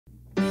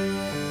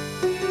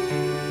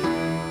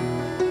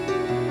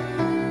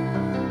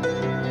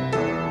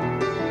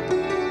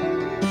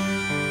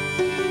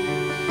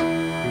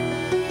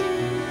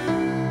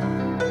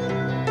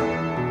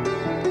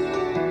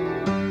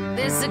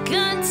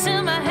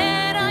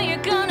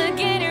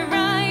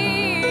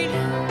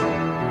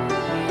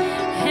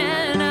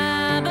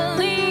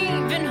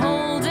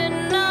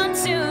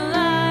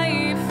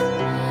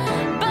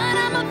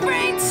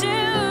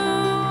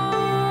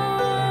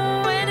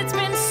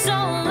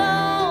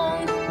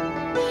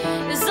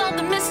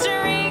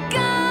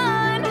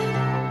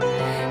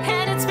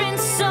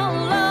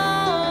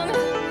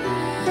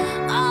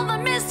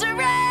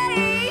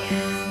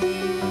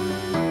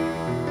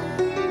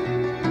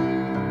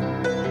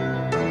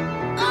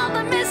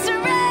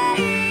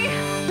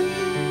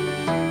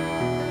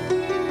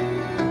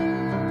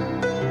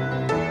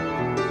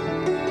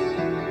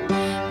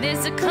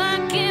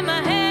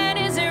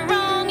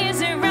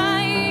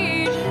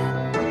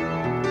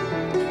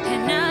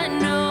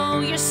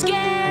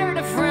scared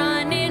of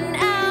running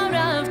out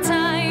of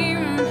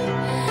time,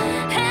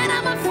 and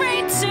I'm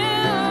afraid to.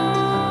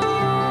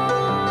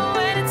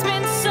 And it's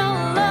been so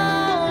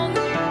long.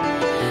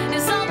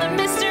 Is all the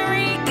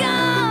mystery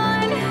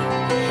gone?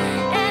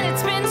 And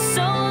it's been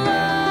so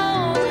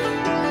long.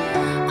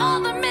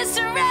 All the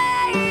mystery.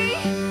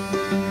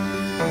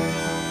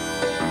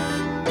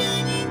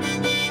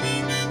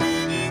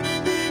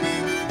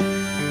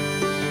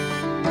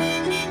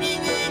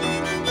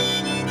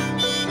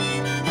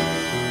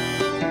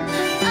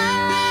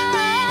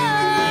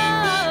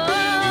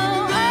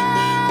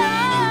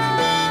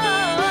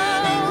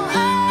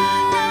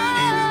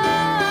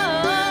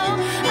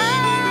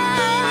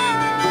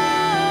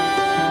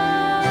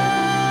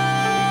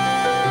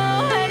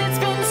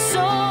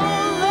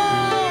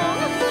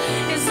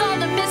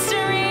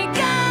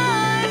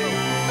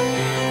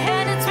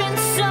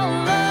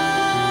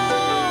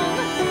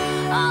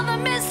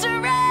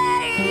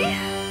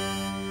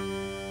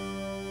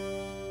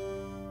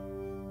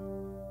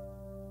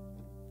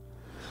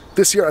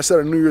 This year I set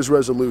a New Year's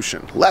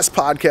resolution: less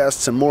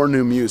podcasts and more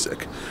new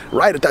music.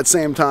 Right at that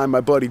same time,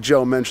 my buddy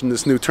Joe mentioned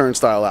this new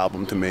Turnstile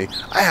album to me.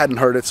 I hadn't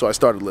heard it, so I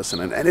started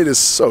listening, and it is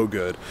so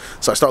good.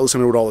 So I start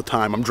listening to it all the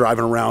time. I'm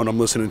driving around, I'm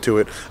listening to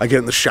it. I get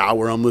in the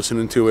shower, I'm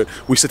listening to it.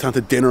 We sit down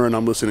to dinner and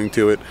I'm listening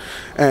to it.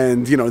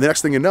 And, you know, the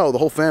next thing you know, the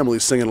whole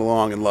family's singing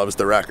along and loves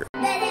the record.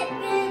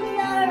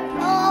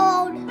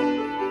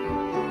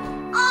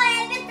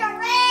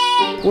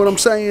 What I'm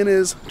saying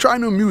is, try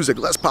new music,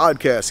 less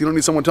podcasts. You don't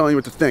need someone telling you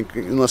what to think,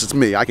 unless it's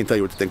me. I can tell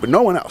you what to think, but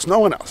no one else, no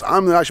one else.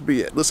 I should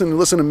be it. Listen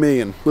to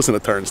me and listen to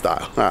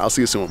Turnstile. All right, I'll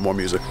see you soon with more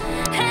music.